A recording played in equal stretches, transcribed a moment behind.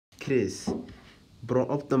Chris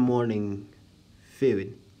brought up the morning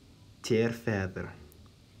food to her father.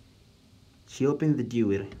 She opened the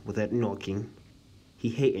door without knocking. He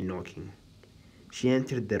hated knocking. She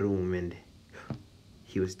entered the room and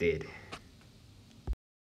he was dead.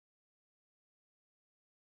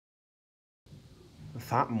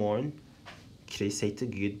 That morning, Chris ate a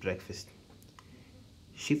good breakfast.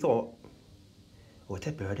 She thought, what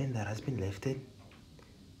a burden that has been lifted.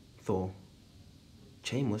 Though,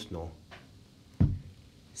 Che must know.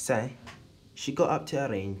 So, she got up to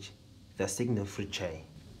arrange the signal for Che.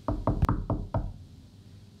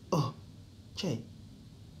 Oh, Che,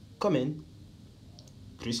 come in.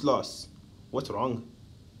 Chris lost. What's wrong?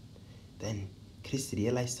 Then Chris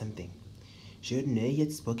realized something. She had not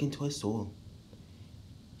yet spoken to her soul.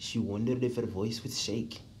 She wondered if her voice would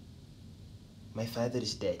shake. My father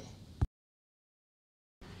is dead.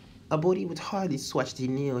 A body would hardly swatch the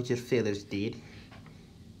news your father's dead.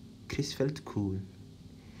 Chris felt cool.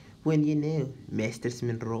 When you know, Masters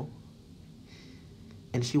Monroe.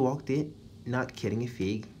 And she walked in, not carrying a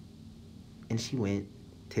fig. And she went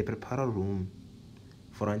to prepare a room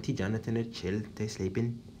for Auntie Janet and her child to sleep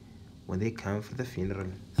in when they come for the funeral.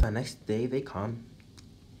 The next day they come.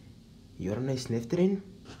 You're not sniffing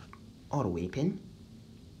or weeping?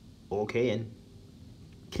 Okay, and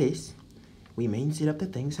Chris, we main set up the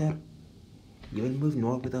things here. You will move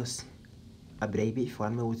north with us. A brave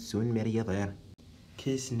farmer would soon marry you there.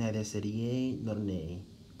 Chris neither said yea nor nay,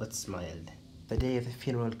 but smiled. The day of the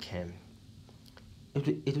funeral came.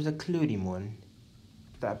 It was a cloudy one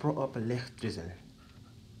that brought up a licht drizzle.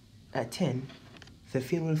 At 10, the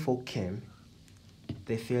funeral folk came.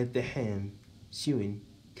 They filled the ham. Soon,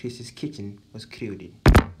 Chris's kitchen was crowded.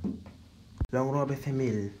 Long Robert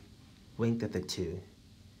Emil winked at the two.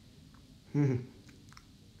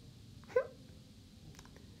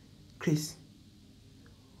 Chris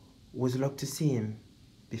was lucky to see him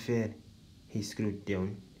before he screwed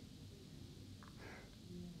down.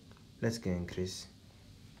 Let's go in, Chris.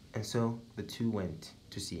 And so the two went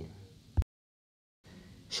to see him.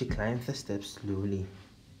 She climbed the steps slowly.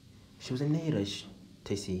 She was in no rush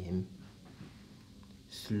to see him.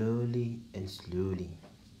 Slowly and slowly.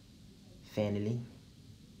 Finally,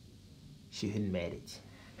 she had made it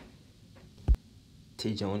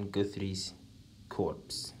to John Guthrie's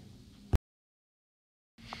corpse.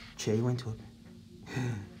 Che went up.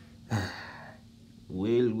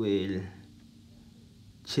 Well,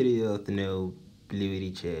 cheerio now,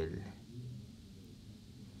 Blawearie child.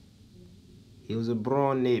 He was a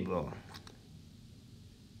brown neighbor.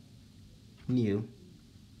 Knew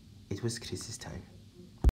it was Chris's time.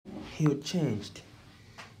 He had changed.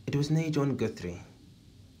 It was no John Guthrie,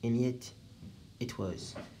 and yet it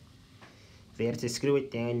was. There to screw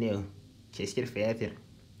it down now, kiss your father.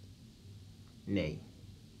 Nay,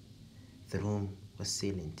 the room was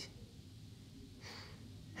silent.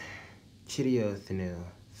 Cheerio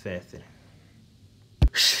now, father.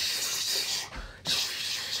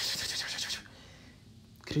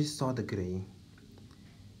 Chris saw the grey.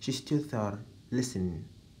 She stood there, listening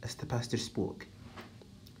as the pastor spoke.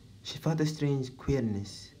 She felt a strange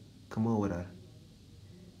queerness come over her.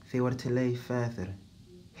 They were to lay father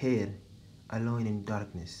here, alone in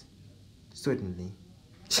darkness. Suddenly.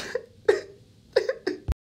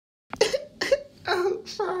 Oh,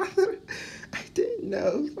 Father, I didn't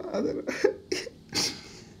know, Father.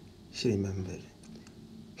 She remembered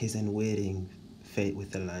his unwearying fate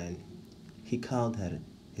with the lion. He called her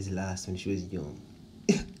his last when she was young.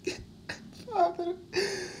 Father,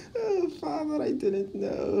 oh, Father, I didn't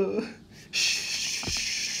know.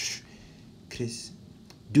 Shh. Chris,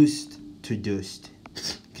 dust to dust.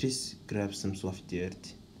 Chris grabbed some soft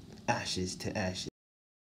dirt, ashes to ashes.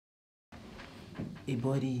 A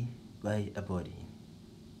body by a body.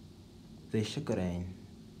 They shook around.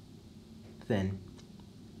 Then,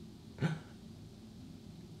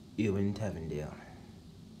 you went Avondale.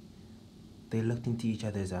 They looked into each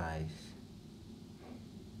other's eyes.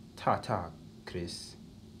 Ta-ta, Chris.